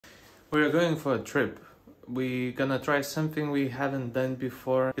We're going for a trip. We're gonna try something we haven't done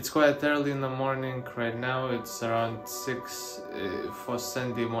before. It's quite early in the morning right now. It's around 6 for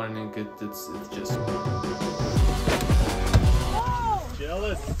Sunday morning. It's just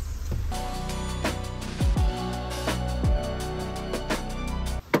jealous.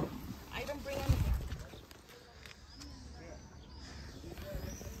 I don't bring anything.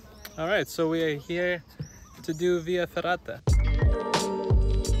 all right. So we are here to do Via Ferrata.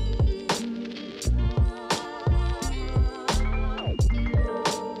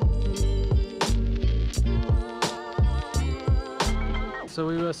 So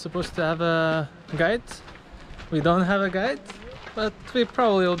we were supposed to have a guide. We don't have a guide, but we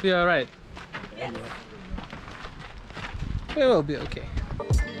probably will be all right. Yes. We will be okay.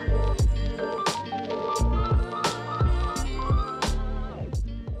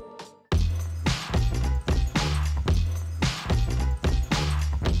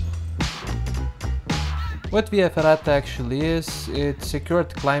 What Via Ferrata actually is, it's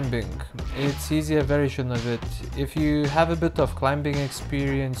secured climbing. It's easier version of it. If you have a bit of climbing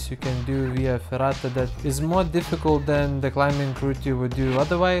experience, you can do Via Ferrata that is more difficult than the climbing route you would do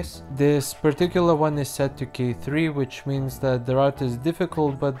otherwise. This particular one is set to K3, which means that the route is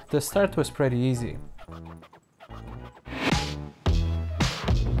difficult, but the start was pretty easy.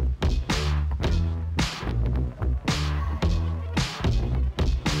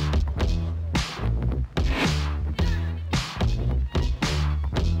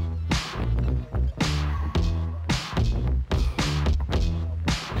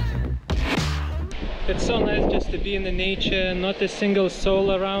 It's so nice just to be in the nature, not a single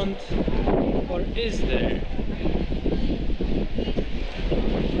soul around. Or is there?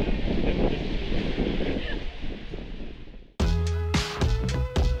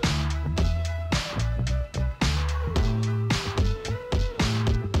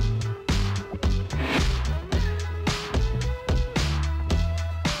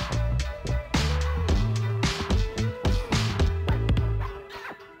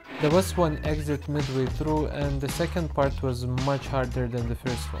 There was one exit midway through, and the second part was much harder than the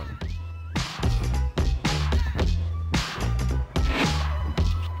first one.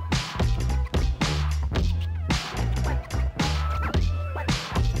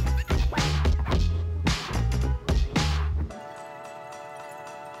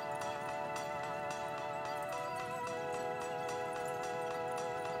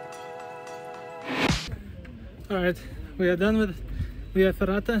 Alright, we are done with Via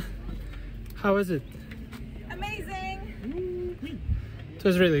Ferrata. How is it? Amazing! It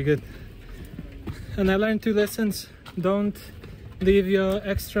was really good. And I learned 2 lessons. Don't leave your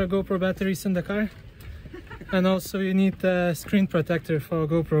extra GoPro batteries in the car. And also you need a screen protector for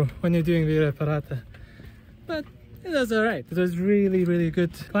GoPro when you're doing Via Ferrata. But it was alright. It was really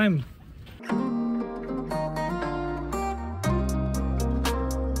good climb.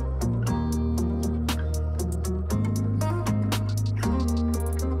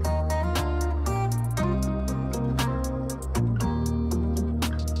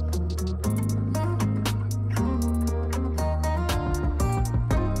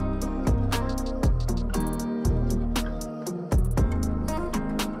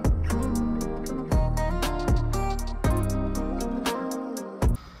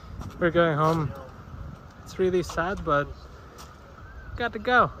 We're going home. It's really sad, but gotta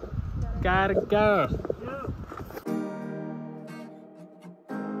go. Gotta go.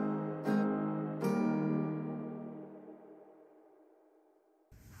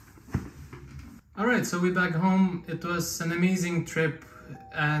 Alright, so we're back home. It was an amazing trip,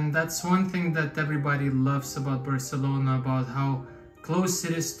 and that's one thing that everybody loves about Barcelona, about how close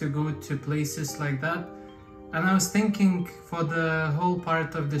it is to go to places like that. And I was thinking for the whole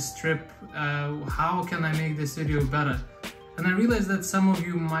part of this trip, how can I make this video better? And I realized that some of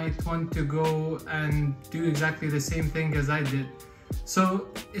you might want to go and do exactly the same thing as I did. So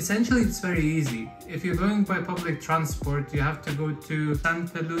essentially it's very easy. If you're going by public transport, you have to go to Sant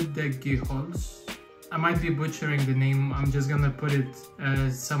Feliu de Guíxols. I might be butchering the name, I'm just gonna put it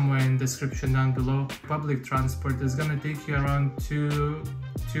somewhere in the description down below. Public transport is gonna take you around 2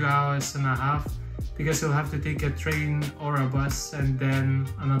 hours and a half. Because you'll have to take a train or a bus and then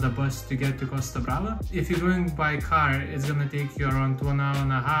another bus to get to Costa Brava. If you're going by car, it's gonna take you around 1 hour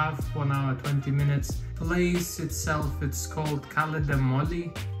and a half, 1 hour 20 minutes. Place itself, it's called Cala de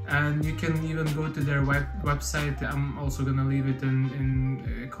Molli, and you can even go to their website. I'm also gonna leave it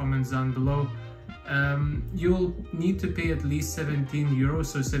in comments down below. You'll need to pay at least 17 euros,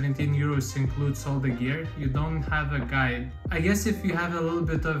 so 17 euros includes all the gear. You don't have a guide. I guess if you have a little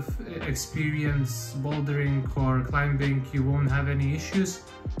bit of experience bouldering or climbing, you won't have any issues.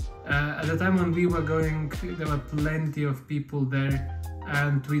 At the time when we were going, there were plenty of people there,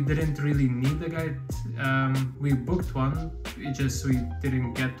 and we didn't really need a guide. We booked one, it just we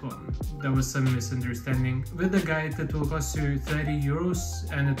didn't get one. There was some misunderstanding. With the guide, it will cost you 30 euros,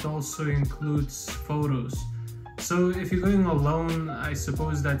 and it also includes photos. So if you're going alone, I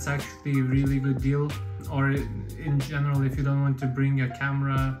suppose that's actually a really good deal. Or in general, if you don't want to bring your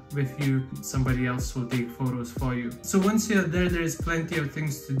camera with you, somebody else will take photos for you. So once you're there, there's plenty of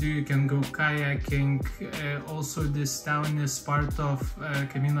things to do. You can go kayaking. Also, this town is part of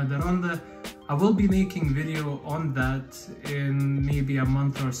Camino de Ronda. I will be making video on that in maybe a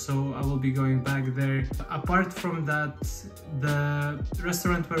month or so. I will be going back there. Apart from that, the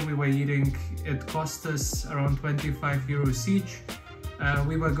restaurant where we were eating, it cost us around 25 euros each.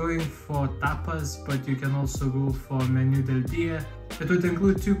 We were going for tapas, but you can also go for menu del dia. It would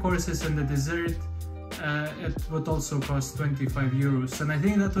include 2 courses and the dessert. It would also cost 25 euros, and I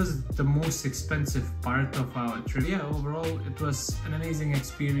think that was the most expensive part of our trip. Yeah, overall it was an amazing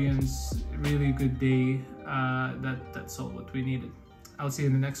experience, really good day. That's all what we needed. I'll see you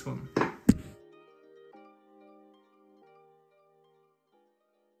in the next one.